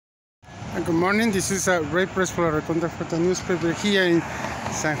Good morning. This is Ray Perez for the Contrafeta newspaper here in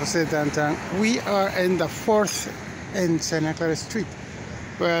San Jose downtown. We are in the 4th and Santa Clara Street.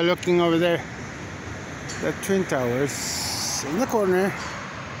 We're looking over there, the Twin Towers in the corner.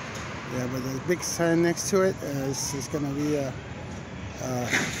 Yeah, but the big sign next to it is going to be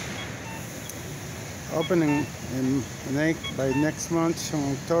opening by next month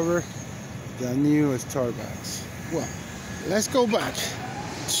in October, the new Starbucks. Well, let's go back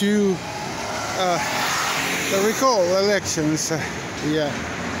to the recall elections.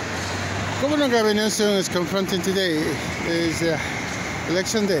 Governor Gov.Newsom is confronting today is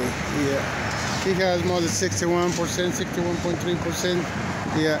election day. He has more than 61%, 61.3%.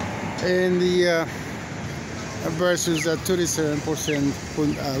 And the versus 37%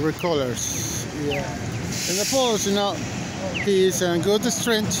 recallers. In the polls, he is in good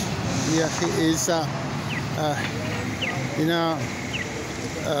strength. He is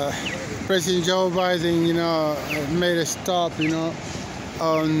President Joe Biden, made a stop,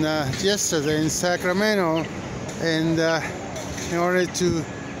 on yesterday in Sacramento, and in order to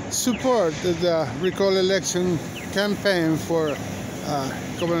support the recall election campaign for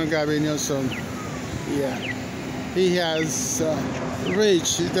Governor Gov.Newsom. He has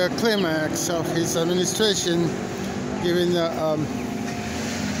reached the climax of his administration, given the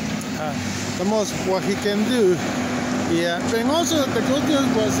most what he can do. But also the good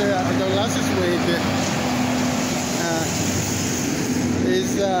news was the last week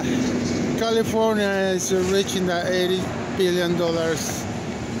is California is reaching the $80 billion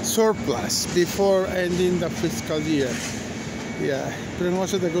surplus before ending the fiscal year. But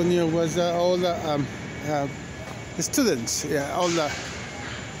also the good news was all the students, all the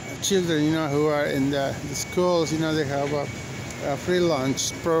children, who are in the schools, they have a free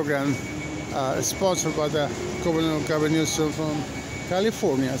lunch program sponsored by the Governor Gov.Newsom from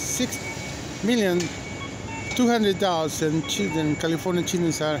California. 6,200,000 children, California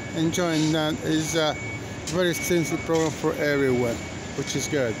children, are enjoying that. Is a very extensive program for everyone, which is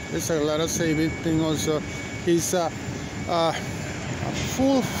good. There's a lot of savings, and also he's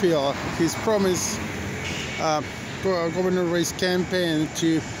fulfill his promise, Governor Ray's campaign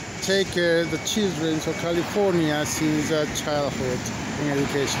to take care of the children of California since childhood in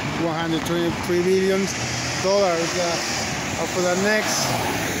education. $123 billion for the next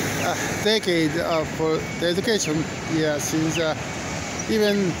decade for the education. Since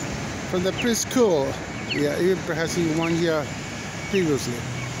even from the preschool, even perhaps in 1 year previously,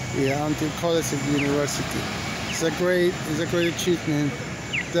 until college and university. It's a great achievement.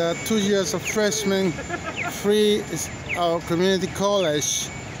 The 2 years of freshman free community college,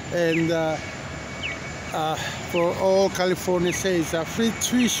 and for all California states, free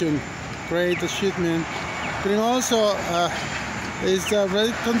tuition, great achievement. But also is the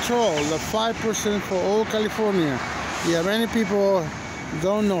rent control, the 5% for all California. Many people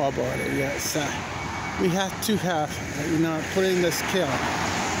don't know about it. We have to have, put in the scale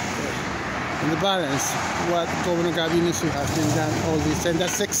and the balance what Governor Gov.Newsom has been done all this, and the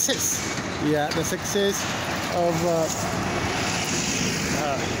success, the success of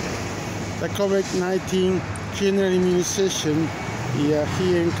the COVID-19 general immunization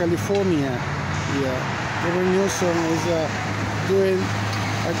here in California. Governor Newsom is doing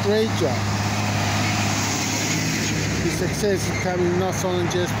a great job. The success is coming not only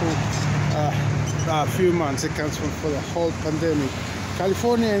just for a few months, it comes for the whole pandemic.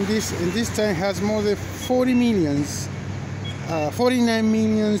 California in this time has more than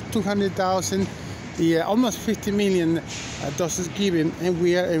 49,200,000, almost 50 million doses given, and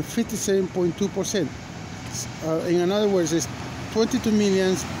we are in 57.2%. In other words, it's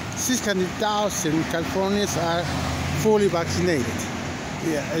 22,600,000 Californians are fully vaccinated.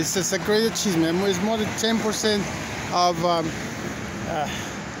 It's just a great achievement. It's more than 10% of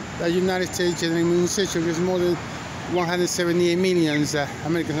the United States general immunization. Is more than 178 million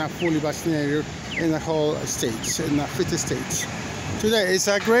Americans are fully vaccinated in the whole states, in the 50 states. Today is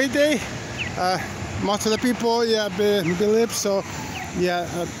a great day. Most of the people, believe so.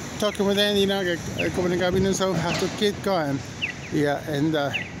 Talking with them, Governor Gov.Newsom have to keep going.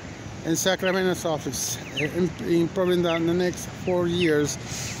 In Sacramento's office, in probably the next 4 years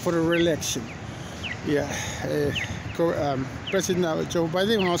for the re-election. President Joe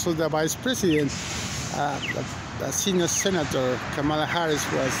Biden, and also the Vice President, the Senior Senator Kamala Harris,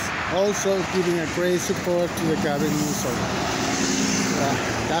 was also giving a great support to the Gov.Newsom.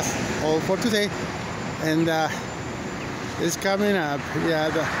 That's all for today, and it's coming up.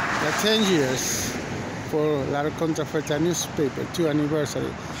 The 10 years for L.R.O.N. Contrafeta newspaper, 2nd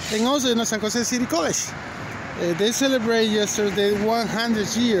anniversary, and also in San Jose City College. They celebrate yesterday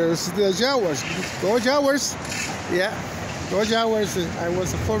 100 years. The Jaguars. Go Jaguars. Yeah, go Jaguars. I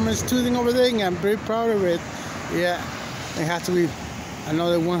was a former student over there, and I'm very proud of it. Yeah, it has to be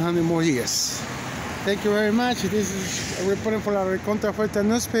another 100 more years. Thank you very much. This is a reporting for La Contra Oferta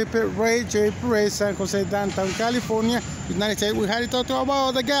newspaper. Ray J. Perez, San Jose, downtown California, United States. We had to talk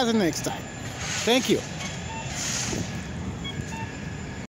about the gas next time. Thank you.